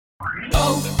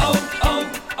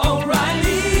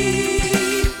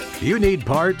O'Reilly. You need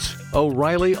parts?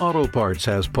 O'Reilly Auto Parts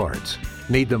has parts.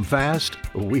 Need them fast?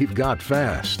 We've got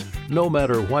fast. No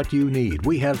matter what you need,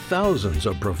 we have thousands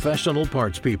of professional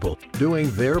parts people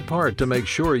doing their part to make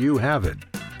sure you have it.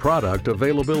 Product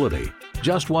availability.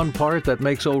 Just one part that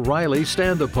makes O'Reilly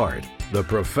stand apart. The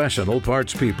professional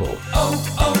parts people.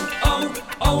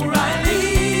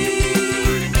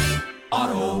 O'Reilly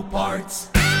Auto Parts.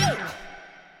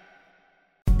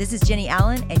 This is Jenny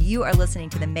Allen, and you are listening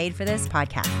to the Made for This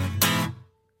podcast.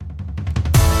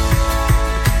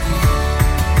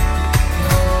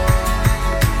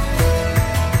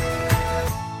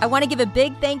 I want to give a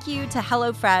big thank you to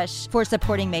HelloFresh for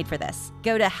supporting Made for This.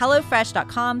 Go to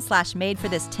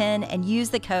HelloFresh.com/MadeForThis10 and use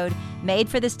the code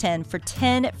MadeForThis10 for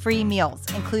 10 free meals,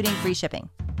 including free shipping.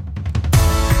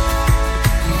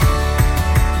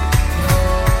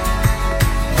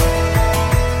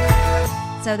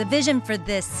 So the vision for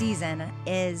this season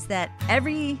is that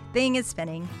everything is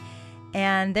spinning,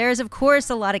 and there's, of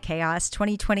course, a lot of chaos.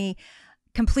 2020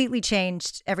 completely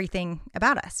changed everything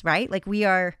about us, right? Like, we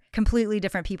are completely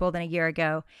different people than a year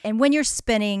ago. And when you're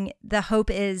spinning, the hope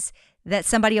is that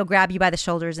somebody will grab you by the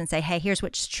shoulders and say, hey, here's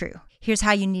what's true. Here's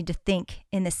how you need to think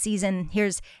in this season.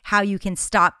 Here's how you can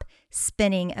stop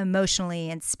spinning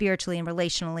emotionally and spiritually and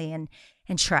relationally and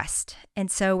trust. And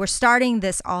so we're starting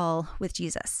this all with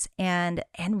Jesus and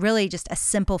really just a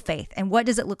simple faith. And what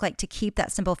does it look like to keep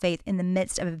that simple faith in the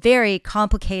midst of a very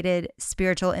complicated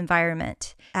spiritual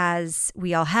environment as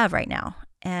we all have right now?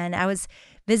 And I was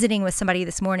visiting with somebody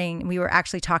this morning, and we were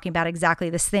actually talking about exactly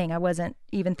this thing. I wasn't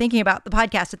even thinking about the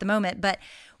podcast at the moment, but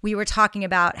we were talking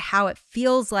about how it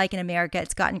feels like in America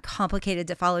it's gotten complicated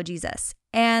to follow Jesus.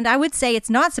 And I would say it's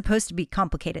not supposed to be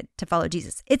complicated to follow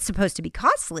Jesus. It's supposed to be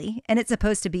costly, and it's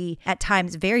supposed to be at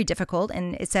times very difficult.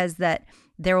 And it says that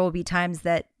there will be times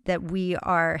that we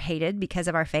are hated because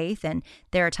of our faith. And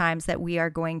there are times that we are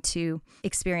going to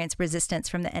experience resistance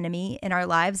from the enemy in our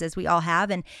lives, as we all have.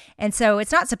 And so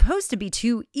it's not supposed to be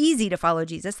too easy to follow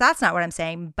Jesus. That's not what I'm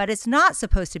saying, but it's not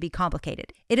supposed to be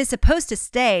complicated. It is supposed to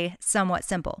stay somewhat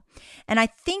simple. And I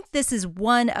think this is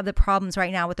one of the problems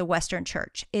right now with the Western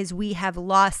church is we have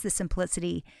lost the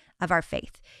simplicity of our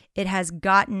faith. It has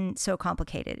gotten so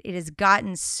complicated. It has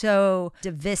gotten so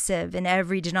divisive in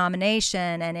every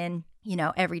denomination and in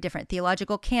every different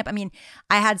theological camp. I mean,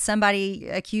 I had somebody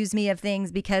accuse me of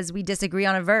things because we disagree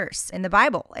on a verse in the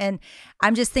Bible. And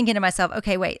I'm just thinking to myself,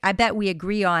 okay, wait, I bet we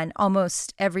agree on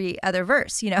almost every other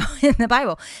verse, in the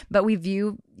Bible, but we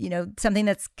view, something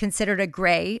that's considered a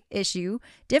gray issue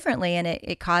differently. And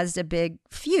it caused a big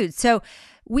feud. So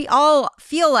we all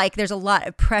feel like there's a lot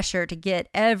of pressure to get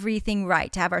everything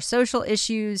right, to have our social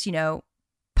issues,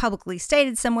 publicly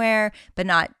stated somewhere, but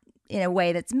not in a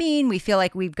way that's mean. We feel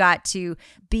like we've got to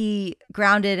be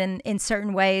grounded in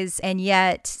certain ways and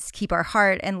yet keep our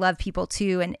heart and love people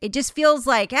too. And it just feels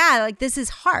like, this is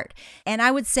hard. And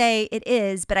I would say it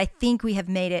is, but I think we have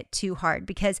made it too hard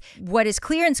because what is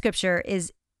clear in Scripture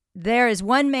is there is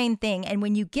one main thing. And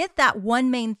when you get that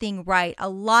one main thing right, a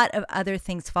lot of other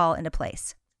things fall into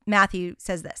place. Matthew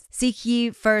says this: seek ye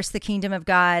first the kingdom of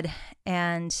God,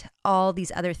 and all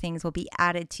these other things will be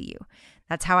added to you.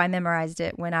 That's how I memorized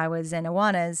it when I was in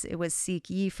Awanas. It was seek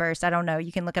ye first. I don't know.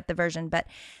 You can look up the version, but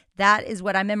that is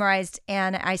what I memorized.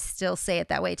 And I still say it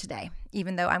that way today,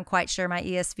 even though I'm quite sure my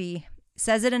ESV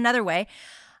says it another way.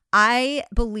 I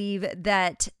believe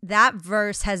that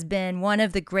verse has been one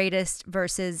of the greatest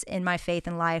verses in my faith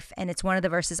and life. And it's one of the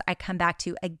verses I come back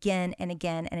to again and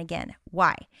again and again.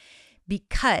 Why?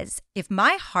 Because if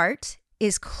my heart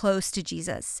is close to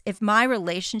Jesus, if my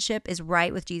relationship is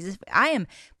right with Jesus, if I am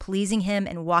pleasing him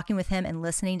and walking with him and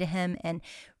listening to him and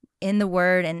in the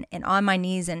word and on my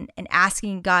knees and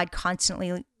asking God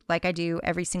constantly, like I do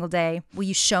every single day, will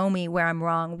you show me where I'm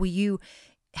wrong? Will you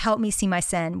help me see my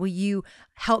sin? Will you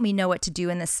help me know what to do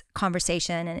in this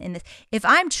conversation and in this? If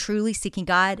I'm truly seeking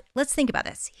God, let's think about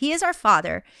this. He is our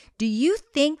Father. Do you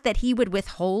think that he would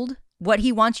withhold what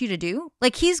he wants you to do?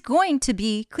 Like, he's going to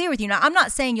be clear with you. Now, I'm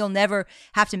not saying you'll never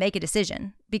have to make a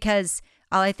decision, because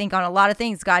I think on a lot of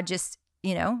things, God just,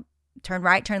 turn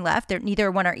right, turn left.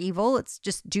 Neither one are evil. It's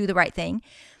just do the right thing.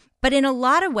 But in a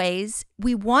lot of ways,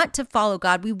 we want to follow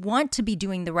God. We want to be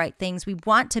doing the right things. We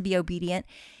want to be obedient.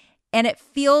 And it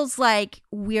feels like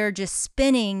we're just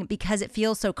spinning because it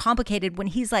feels so complicated when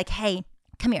he's like, hey,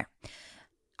 come here.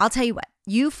 I'll tell you what,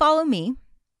 you follow me.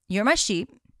 You're my sheep.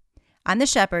 I'm the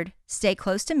shepherd. Stay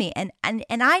close to me. And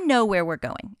I know where we're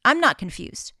going. I'm not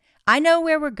confused. I know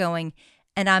where we're going,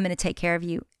 and I'm going to take care of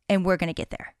you, and we're going to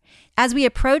get there. As we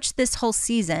approach this whole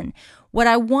season, what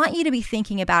I want you to be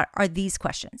thinking about are these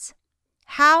questions.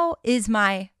 How is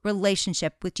my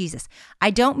relationship with Jesus?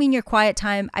 I don't mean your quiet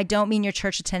time. I don't mean your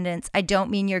church attendance. I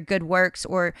don't mean your good works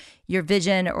or your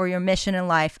vision or your mission in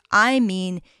life. I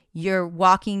mean your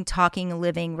walking, talking,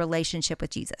 living relationship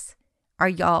with Jesus. Are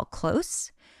y'all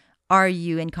close? Are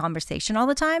you in conversation all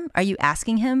the time? Are you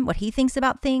asking him what he thinks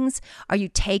about things? Are you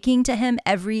taking to him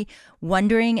every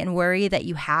wondering and worry that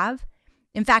you have?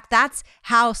 In fact, that's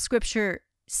how scripture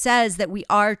says that we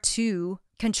are to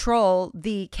control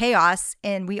the chaos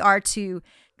and we are to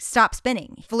stop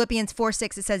spinning. Philippians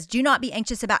 4:6, it says, do not be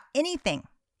anxious about anything.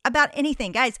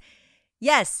 Guys,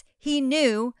 yes, he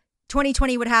knew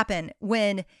 2020 would happen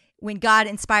when God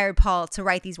inspired Paul to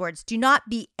write these words. Do not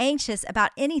be anxious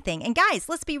about anything. And guys,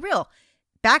 let's be real.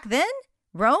 Back then,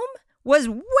 Rome was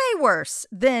way worse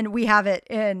than we have it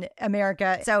in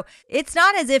America. So it's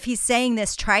not as if he's saying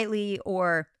this tritely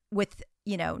or with,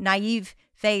 naive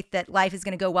faith that life is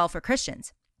going to go well for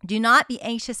Christians. Do not be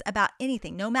anxious about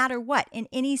anything, no matter what, in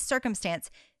any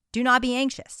circumstance. Do not be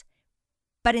anxious.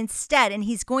 But instead, and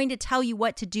he's going to tell you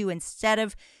what to do instead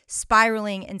of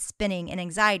spiraling and spinning in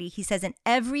anxiety, he says in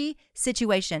every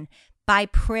situation, by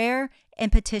prayer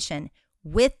and petition,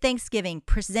 with thanksgiving,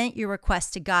 present your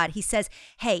request to God. He says,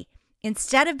 hey,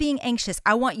 instead of being anxious,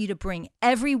 I want you to bring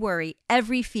every worry,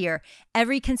 every fear,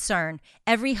 every concern,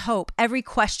 every hope, every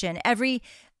question, every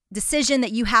decision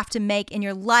that you have to make in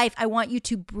your life. I want you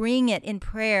to bring it in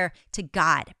prayer to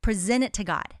God. Present it to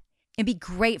God and be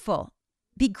grateful.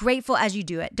 Be grateful as you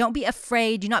do it. Don't be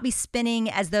afraid. Do not be spinning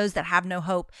as those that have no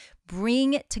hope.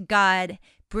 Bring it to God.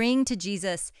 Bring to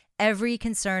Jesus every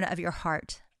concern of your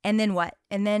heart. And then what?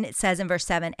 And then it says in verse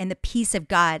 7, and the peace of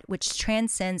God, which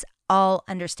transcends all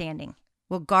understanding,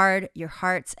 will guard your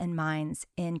hearts and minds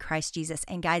in Christ Jesus.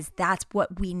 And guys, that's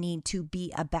what we need to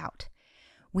be about.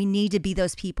 We need to be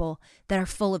those people that are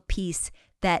full of peace,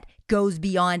 that goes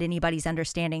beyond anybody's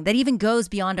understanding, that even goes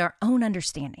beyond our own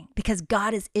understanding, because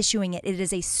God is issuing it. It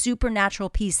is a supernatural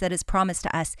peace that is promised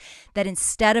to us, that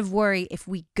instead of worry, if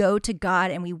we go to God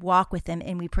and we walk with him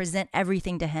and we present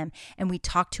everything to him and we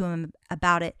talk to him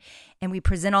about it and we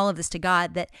present all of this to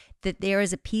God, that there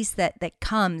is a peace that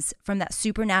comes from that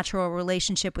supernatural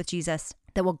relationship with Jesus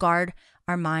that will guard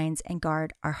our minds and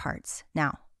guard our hearts.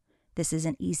 Now, this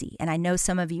isn't easy. And I know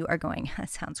some of you are going, that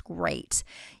sounds great.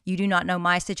 You do not know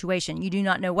my situation. You do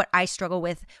not know what I struggle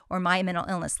with or my mental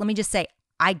illness. Let me just say,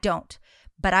 I don't,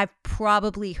 but I've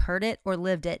probably heard it or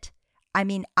lived it. I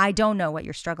mean, I don't know what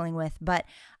you're struggling with, but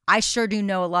I sure do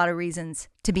know a lot of reasons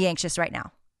to be anxious right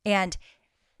now. And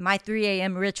my 3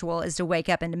 a.m. ritual is to wake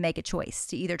up and to make a choice,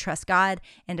 to either trust God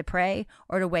and to pray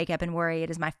or to wake up and worry. It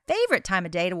is my favorite time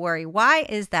of day to worry. Why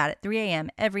is that? At 3 a.m.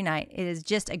 every night, it is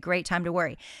just a great time to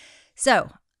worry.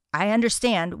 So I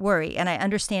understand worry and I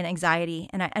understand anxiety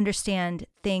and I understand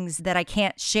things that I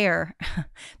can't share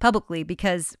publicly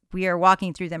because we are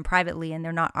walking through them privately and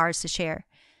they're not ours to share.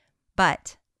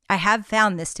 But I have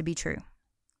found this to be true,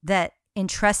 that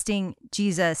entrusting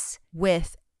Jesus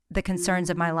with the concerns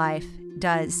of my life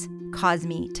does cause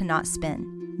me to not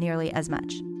spin nearly as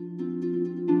much.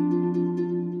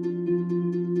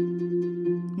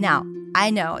 Now, I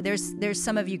know there's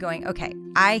some of you going, okay,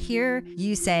 I hear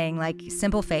you saying like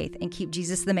simple faith and keep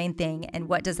Jesus the main thing. And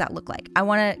what does that look like? I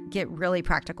want to get really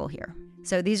practical here.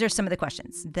 So these are some of the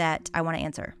questions that I want to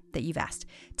answer that you've asked.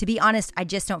 To be honest, I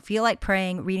just don't feel like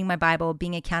praying, reading my Bible,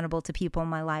 being accountable to people in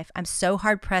my life. I'm so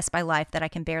hard pressed by life that I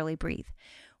can barely breathe.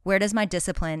 Where does my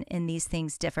discipline in these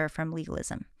things differ from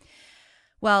legalism?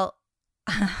 Well,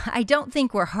 I don't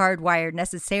think we're hardwired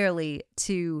necessarily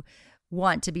to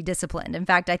want to be disciplined. In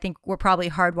fact, I think we're probably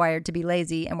hardwired to be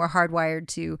lazy and we're hardwired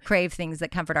to crave things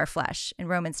that comfort our flesh. And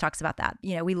Romans talks about that.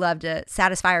 You know, we love to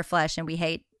satisfy our flesh and we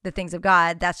hate the things of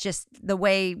God. That's just the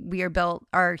way we are built,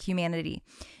 our humanity.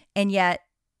 And yet,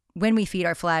 when we feed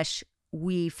our flesh,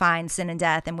 we find sin and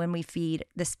death. And when we feed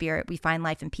the Spirit, we find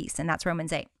life and peace. And that's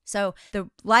Romans 8. So the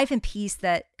life and peace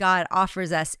that God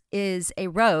offers us is a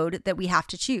road that we have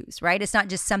to choose, right? It's not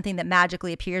just something that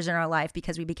magically appears in our life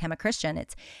because we become a Christian.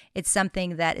 It's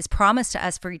something that is promised to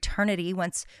us for eternity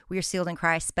once we are sealed in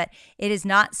Christ. But it is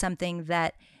not something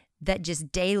that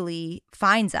just daily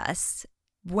finds us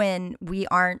when we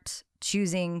aren't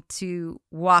choosing to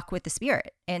walk with the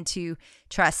Spirit and to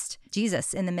trust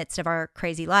Jesus in the midst of our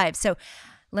crazy lives. So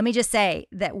let me just say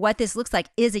that what this looks like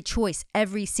is a choice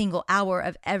every single hour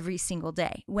of every single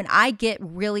day. When I get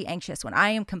really anxious, when I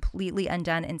am completely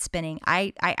undone and spinning,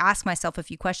 I ask myself a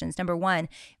few questions. Number one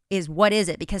is, what is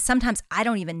it? Because sometimes I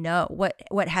don't even know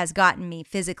what has gotten me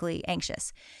physically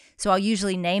anxious. So I'll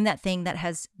usually name that thing that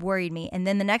has worried me. And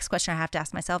then the next question I have to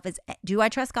ask myself is, do I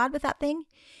trust God with that thing?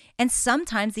 And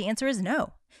sometimes the answer is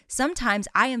no. Sometimes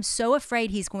I am so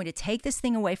afraid he's going to take this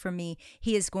thing away from me.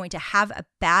 He is going to have a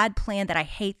bad plan that I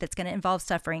hate that's going to involve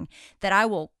suffering, that I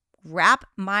will wrap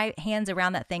my hands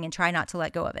around that thing and try not to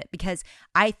let go of it because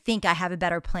I think I have a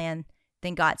better plan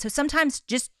than God. So sometimes,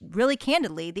 just really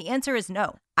candidly, the answer is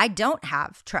no. I don't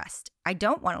have trust. I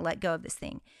don't want to let go of this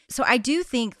thing. So I do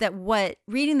think that what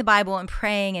reading the Bible and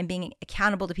praying and being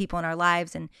accountable to people in our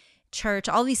lives and church,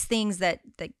 all these things that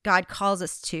God calls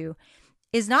us to,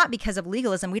 is not because of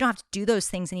legalism. We don't have to do those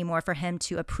things anymore for him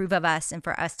to approve of us and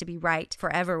for us to be right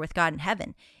forever with God in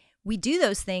heaven. We do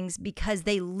those things because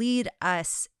they lead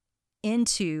us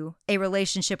into a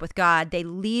relationship with God. They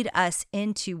lead us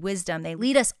into wisdom. They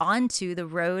lead us onto the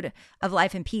road of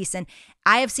life and peace. And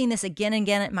I have seen this again and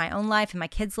again in my own life, in my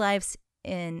kids' lives,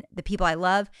 in the people I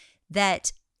love,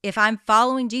 that if I'm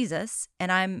following Jesus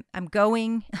and I'm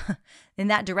going in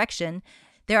that direction,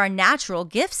 there are natural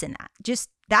gifts in that. Just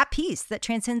that peace that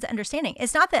transcends understanding.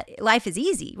 It's not that life is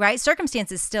easy, right?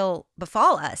 Circumstances still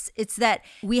befall us. It's that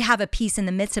we have a peace in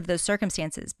the midst of those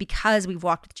circumstances because we've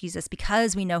walked with Jesus,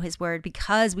 because we know his word,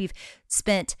 because we've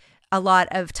spent a lot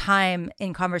of time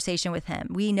in conversation with him.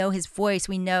 We know his voice.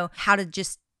 We know how to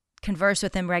just converse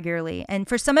with him regularly. And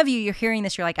for some of you, you're hearing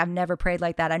this, you're like, I've never prayed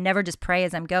like that. I never just pray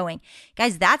as I'm going.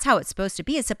 Guys, that's how it's supposed to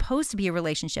be. It's supposed to be a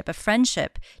relationship, a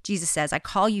friendship. Jesus says, I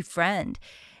call you friend.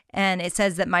 And it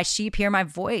says that my sheep hear my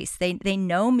voice. They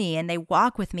know me and they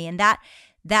walk with me. And that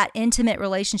intimate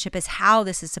relationship is how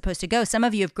this is supposed to go. Some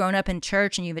of you have grown up in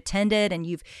church and you've attended and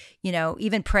you've,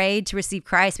 even prayed to receive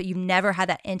Christ, but you've never had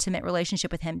that intimate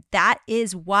relationship with him. That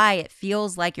is why it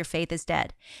feels like your faith is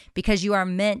dead, because you are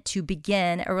meant to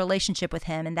begin a relationship with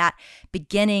him. And that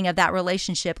beginning of that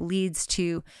relationship leads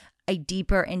to a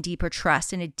deeper and deeper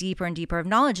trust and a deeper and deeper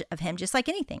knowledge of him, just like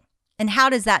anything. And how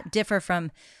does that differ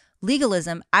from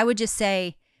legalism? I would just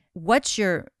say, what's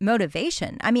your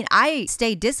motivation? I mean, I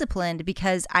stay disciplined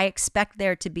because I expect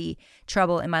there to be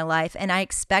trouble in my life and I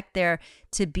expect there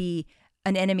to be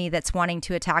an enemy that's wanting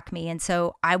to attack me. And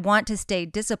so I want to stay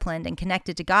disciplined and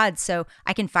connected to God so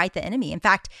I can fight the enemy. In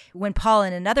fact, when Paul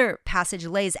in another passage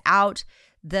lays out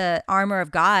the armor of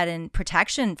God and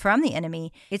protection from the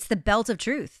enemy, it's the belt of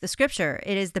truth, the scripture.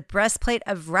 It is the breastplate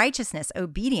of righteousness,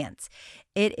 obedience.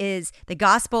 It is the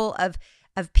gospel of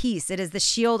peace. It is the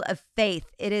shield of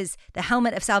faith. It is the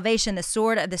helmet of salvation, the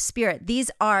sword of the Spirit. These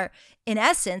are, in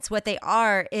essence, what they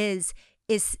are is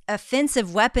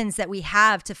offensive weapons that we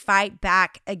have to fight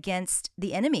back against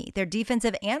the enemy. They're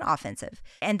defensive and offensive,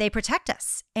 and they protect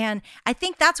us. And I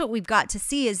think that's what we've got to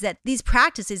see, is that these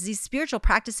practices, these spiritual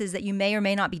practices that you may or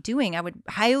may not be doing, I would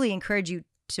highly encourage you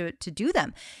to do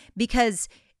them, because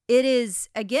it is,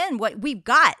 again, what we've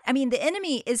got. I mean, the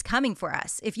enemy is coming for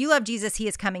us. If you love Jesus, he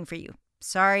is coming for you.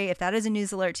 Sorry if that is a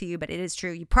news alert to you, but it is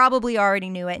true. You probably already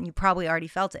knew it and you probably already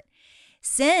felt it.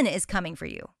 Sin is coming for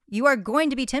you. You are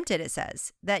going to be tempted, it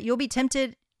says, that you'll be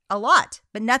tempted a lot,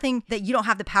 but nothing that you don't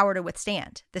have the power to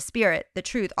withstand. The Spirit, the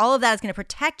truth, all of that is going to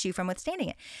protect you from withstanding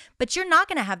it. But you're not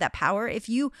going to have that power if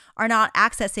you are not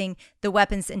accessing the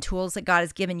weapons and tools that God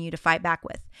has given you to fight back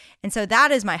with. And so that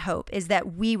is my hope, is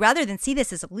that we, rather than see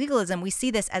this as legalism, we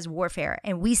see this as warfare,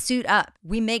 and we suit up.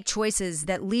 We make choices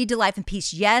that lead to life and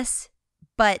peace, yes,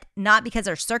 but not because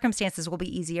our circumstances will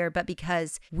be easier, but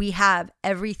because we have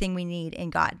everything we need in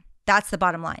God. That's the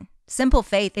bottom line. Simple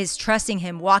faith is trusting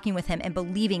him, walking with him, and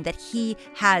believing that he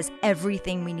has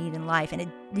everything we need in life.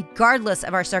 And regardless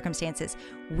of our circumstances,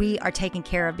 we are taken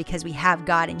care of because we have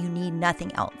God, and you need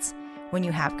nothing else when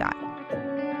you have God.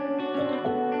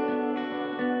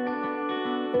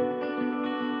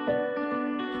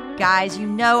 Guys,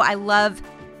 I love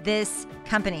this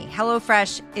company.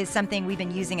 HelloFresh is something we've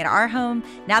been using at our home.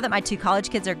 Now that my 2 college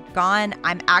kids are gone,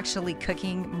 I'm actually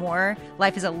cooking more.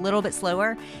 Life is a little bit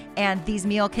slower, and these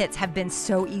meal kits have been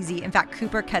so easy. In fact,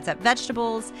 Cooper cuts up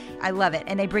vegetables. I love it.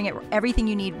 And they bring everything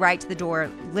you need right to the door.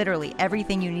 Literally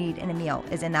everything you need in a meal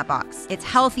is in that box. It's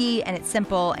healthy and it's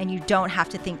simple, and you don't have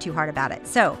to think too hard about it.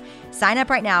 So sign up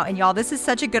right now. And y'all, this is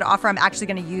such a good offer. I'm actually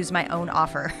going to use my own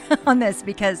offer on this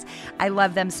because I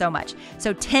love them so much.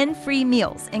 So 10 free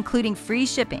meals, including free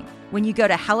shipping, when you go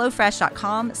to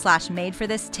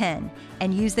hellofresh.com/madeforthis10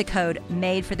 and use the code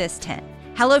madeforthis10.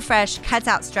 HelloFresh cuts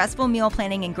out stressful meal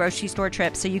planning and grocery store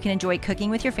trips so you can enjoy cooking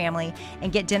with your family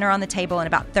and get dinner on the table in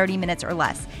about 30 minutes or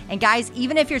less. And guys,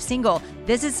 even if you're single,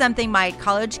 this is something my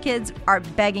college kids are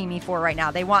begging me for right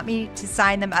now. They want me to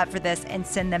sign them up for this and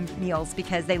send them meals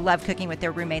because they love cooking with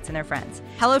their roommates and their friends.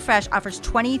 HelloFresh offers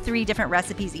 23 different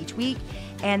recipes each week,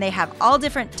 and they have all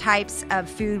different types of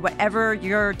food. Whatever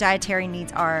your dietary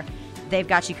needs are, they've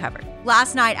got you covered.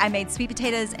 Last night, I made sweet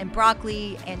potatoes and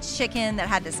broccoli and chicken that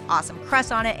had this awesome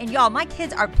crust on it. And y'all, my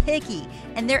kids are picky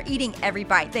and they're eating every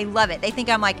bite. They love it. They think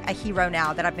I'm like a hero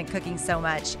now that I've been cooking so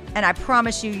much. And I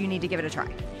promise you need to give it a try.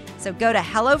 So go to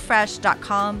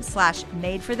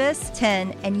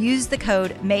hellofresh.com/madeforthis10 and use the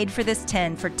code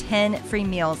madeforthis10 for 10 free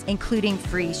meals, including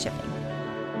free shipping.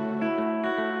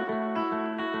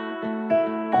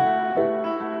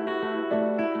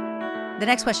 The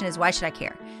next question is, why should I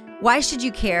care? Why should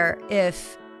you care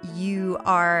if you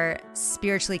are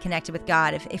spiritually connected with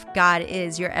God, if God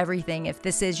is your everything, if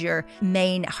this is your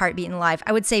main heartbeat in life?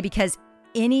 I would say because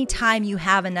anytime you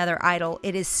have another idol,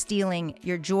 it is stealing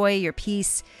your joy, your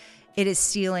peace. It is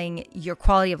stealing your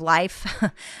quality of life.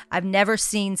 I've never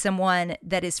seen someone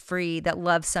that is free that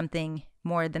loves something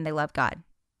more than they love God.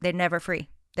 They're never free.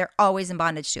 They're always in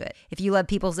bondage to it. If you love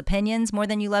people's opinions more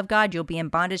than you love God, you'll be in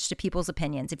bondage to people's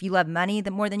opinions. If you love money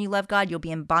more than you love God, you'll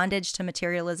be in bondage to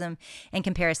materialism and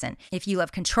comparison. If you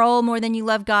love control more than you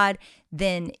love God,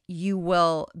 then you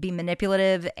will be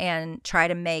manipulative and try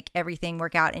to make everything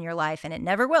work out in your life, and it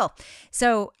never will.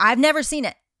 So I've never seen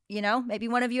it. You know, maybe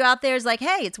one of you out there is like,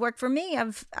 hey, it's worked for me.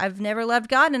 I've never loved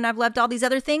God and I've loved all these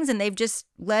other things, and they've just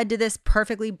led to this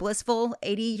perfectly blissful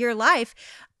 80-year life.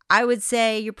 I would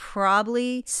say you're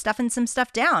probably stuffing some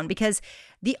stuff down, because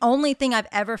the only thing I've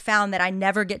ever found that I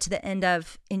never get to the end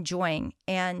of enjoying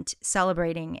and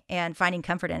celebrating and finding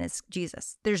comfort in is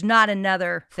Jesus. There's not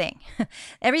another thing.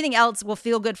 Everything else will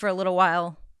feel good for a little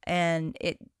while, and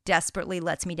it desperately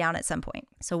lets me down at some point.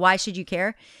 So why should you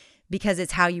care? Because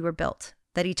it's how you were built.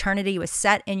 That eternity was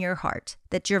set in your heart,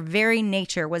 that your very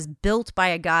nature was built by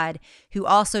a God who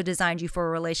also designed you for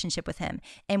a relationship with him.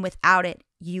 And without it,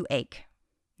 you ache.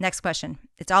 Next question.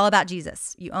 It's all about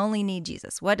Jesus. You only need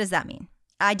Jesus. What does that mean?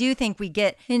 I do think we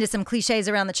get into some cliches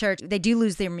around the church. They do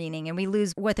lose their meaning, and we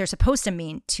lose what they're supposed to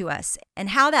mean to us. And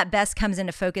how that best comes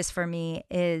into focus for me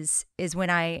is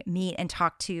when I meet and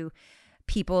talk to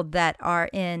people that are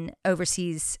in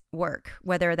overseas work,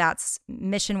 whether that's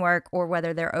mission work or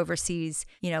whether they're overseas,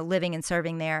 living and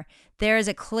serving there. There is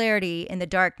a clarity in the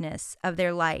darkness of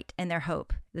their light and their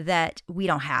hope that we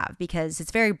don't have, because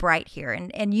it's very bright here.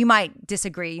 And you might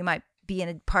disagree. You might be in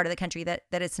a part of the country that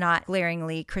it's not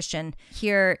glaringly Christian.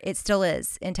 Here, it still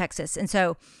is in Texas. And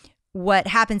so what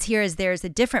happens here is there's a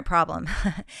different problem.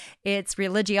 It's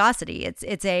religiosity.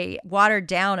 It's a watered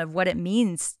down of what it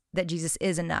means that Jesus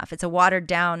is enough. It's a watered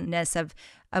downness of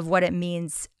what it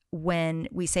means when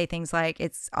we say things like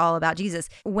it's all about Jesus.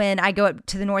 When I go up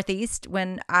to the Northeast,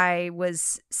 when I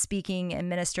was speaking and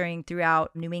ministering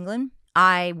throughout New England,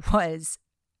 I was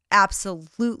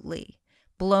absolutely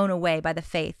blown away by the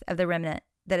faith of the remnant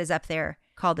that is up there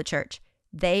called the church.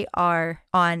 They are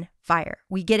on fire.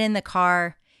 We get in the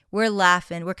car, we're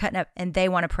laughing, we're cutting up, and they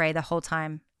want to pray the whole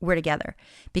time we're together,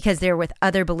 because they're with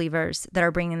other believers that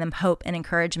are bringing them hope and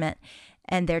encouragement.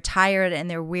 And they're tired and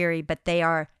they're weary, but they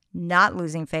are not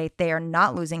losing faith. They are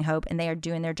not losing hope, and they are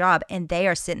doing their job. And they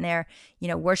are sitting there,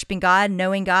 worshiping God,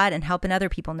 knowing God, and helping other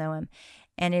people know him.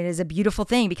 And it is a beautiful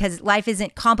thing, because life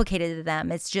isn't complicated to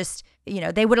them. It's just,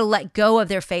 they would have let go of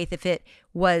their faith if it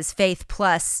was faith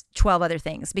plus 12 other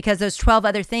things, because those 12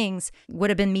 other things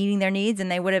would have been meeting their needs,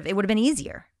 and it would have been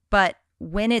easier. But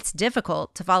when it's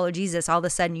difficult to follow Jesus, all of a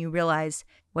sudden you realize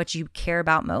what you care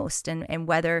about most, and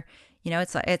whether,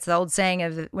 it's the old saying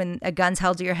of when a gun's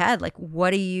held to your head, like,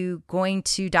 what are you going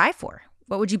to die for?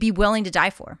 What would you be willing to die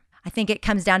for? I think it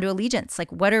comes down to allegiance.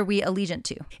 Like, what are we allegiant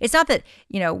to? It's not that,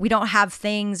 we don't have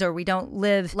things or we don't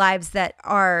live lives that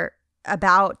are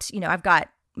about, I've got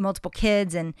multiple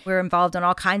kids and we're involved in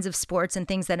all kinds of sports and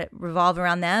things that revolve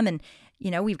around them. And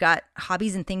we've got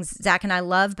hobbies and things Zach and I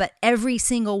love, but every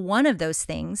single one of those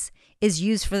things is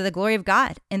used for the glory of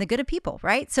God and the good of people,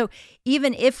 right? So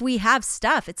even if we have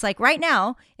stuff, it's like right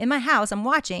now in my house, I'm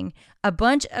watching a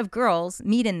bunch of girls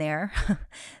meet in there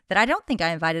that I don't think I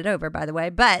invited over, by the way,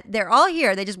 but they're all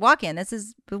here. They just walk in. This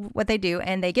is what they do,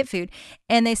 and they get food,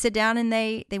 and they sit down and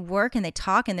they work and they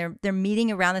talk, and they're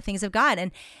meeting around the things of God.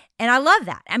 And I love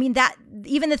that. I mean, that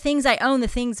even the things I own, the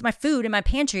things, my food in my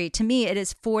pantry, to me, it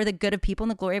is for the good of people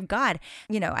and the glory of God.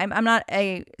 I'm not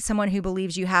someone who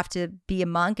believes you have to be a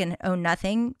monk and own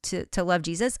nothing to love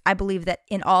Jesus. I believe that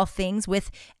in all things,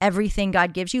 with everything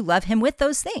God gives you, love him with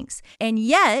those things. And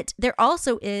yet there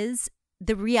also is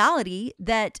the reality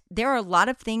that there are a lot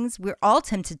of things we're all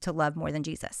tempted to love more than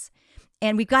Jesus.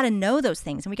 And we've got to know those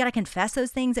things, and we got to confess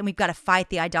those things, and we've got to fight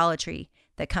the idolatry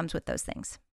that comes with those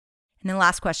things. And then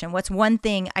last question, what's one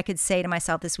thing I could say to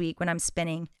myself this week when I'm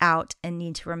spinning out and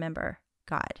need to remember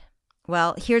God?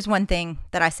 Well, here's one thing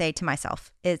that I say to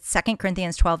myself. It's 2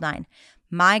 Corinthians 12:9.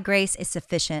 My grace is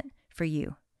sufficient for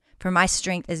you, For my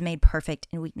strength is made perfect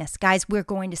in weakness. Guys, we're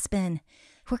going to spin.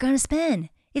 We're going to spin.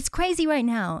 It's crazy right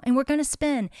now, and we're going to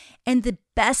spin. And the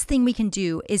best thing we can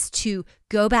do is to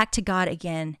go back to God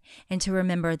again and to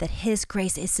remember that His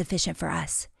grace is sufficient for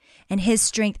us. And His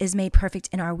strength is made perfect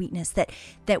in our weakness,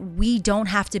 that we don't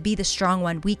have to be the strong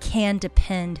one. We can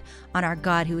depend on our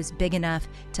God who is big enough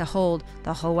to hold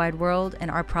the whole wide world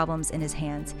and our problems in His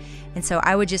hands. And so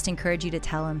I would just encourage you to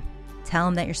tell Him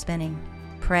that you're spinning.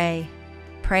 Pray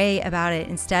about it.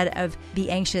 Instead of be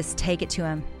anxious, take it to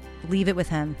Him. Leave it with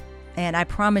Him. And I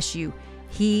promise you,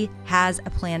 He has a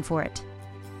plan for it.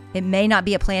 It may not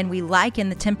be a plan we like in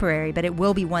the temporary, but it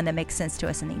will be one that makes sense to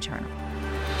us in the eternal.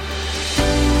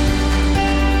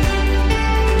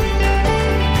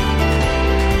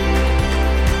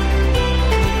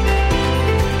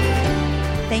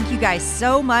 Thank you guys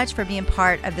so much for being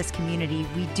part of this community.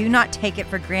 We do not take it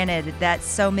for granted that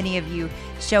so many of you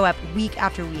show up week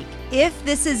after week. If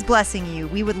this is blessing you,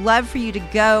 we would love for you to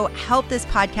go help this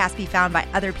podcast be found by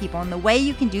other people. And the way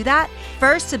you can do that,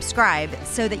 first subscribe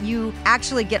so that you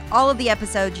actually get all of the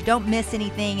episodes. You don't miss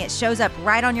anything. It shows up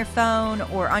right on your phone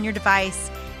or on your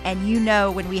device, and you know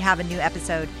when we have a new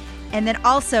episode. And then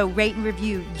also rate and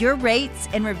review. Your rates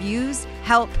and reviews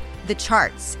help the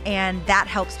charts, and that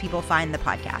helps people find the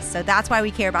podcast. So that's why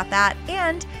we care about that.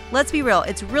 And let's be real,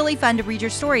 it's really fun to read your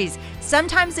stories.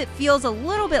 Sometimes it feels a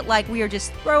little bit like we are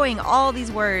just throwing all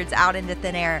these words out into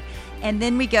thin air. And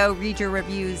then we go read your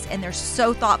reviews, and they're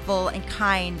so thoughtful and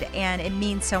kind, and it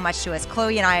means so much to us.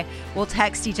 Chloe and I will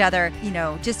text each other,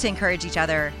 just to encourage each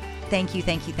other. Thank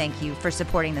you for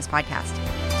supporting this podcast.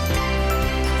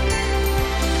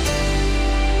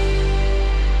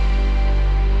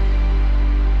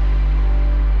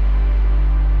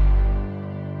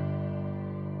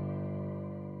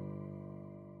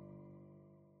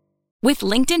 With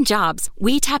LinkedIn Jobs,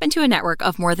 we tap into a network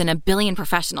of more than 1 billion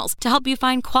professionals to help you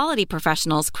find quality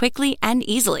professionals quickly and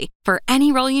easily for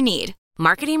any role you need.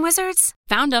 Marketing wizards?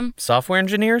 Found them. Software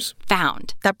engineers?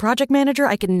 Found. That project manager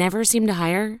I could never seem to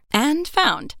hire? And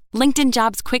found. LinkedIn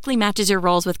Jobs quickly matches your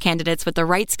roles with candidates with the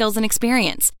right skills and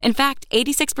experience. In fact,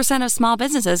 86% of small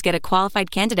businesses get a qualified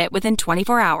candidate within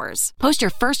 24 hours. Post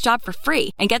your first job for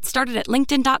free and get started at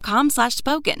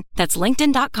linkedin.com/spoken. That's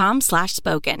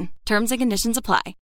linkedin.com/spoken. Terms and conditions apply.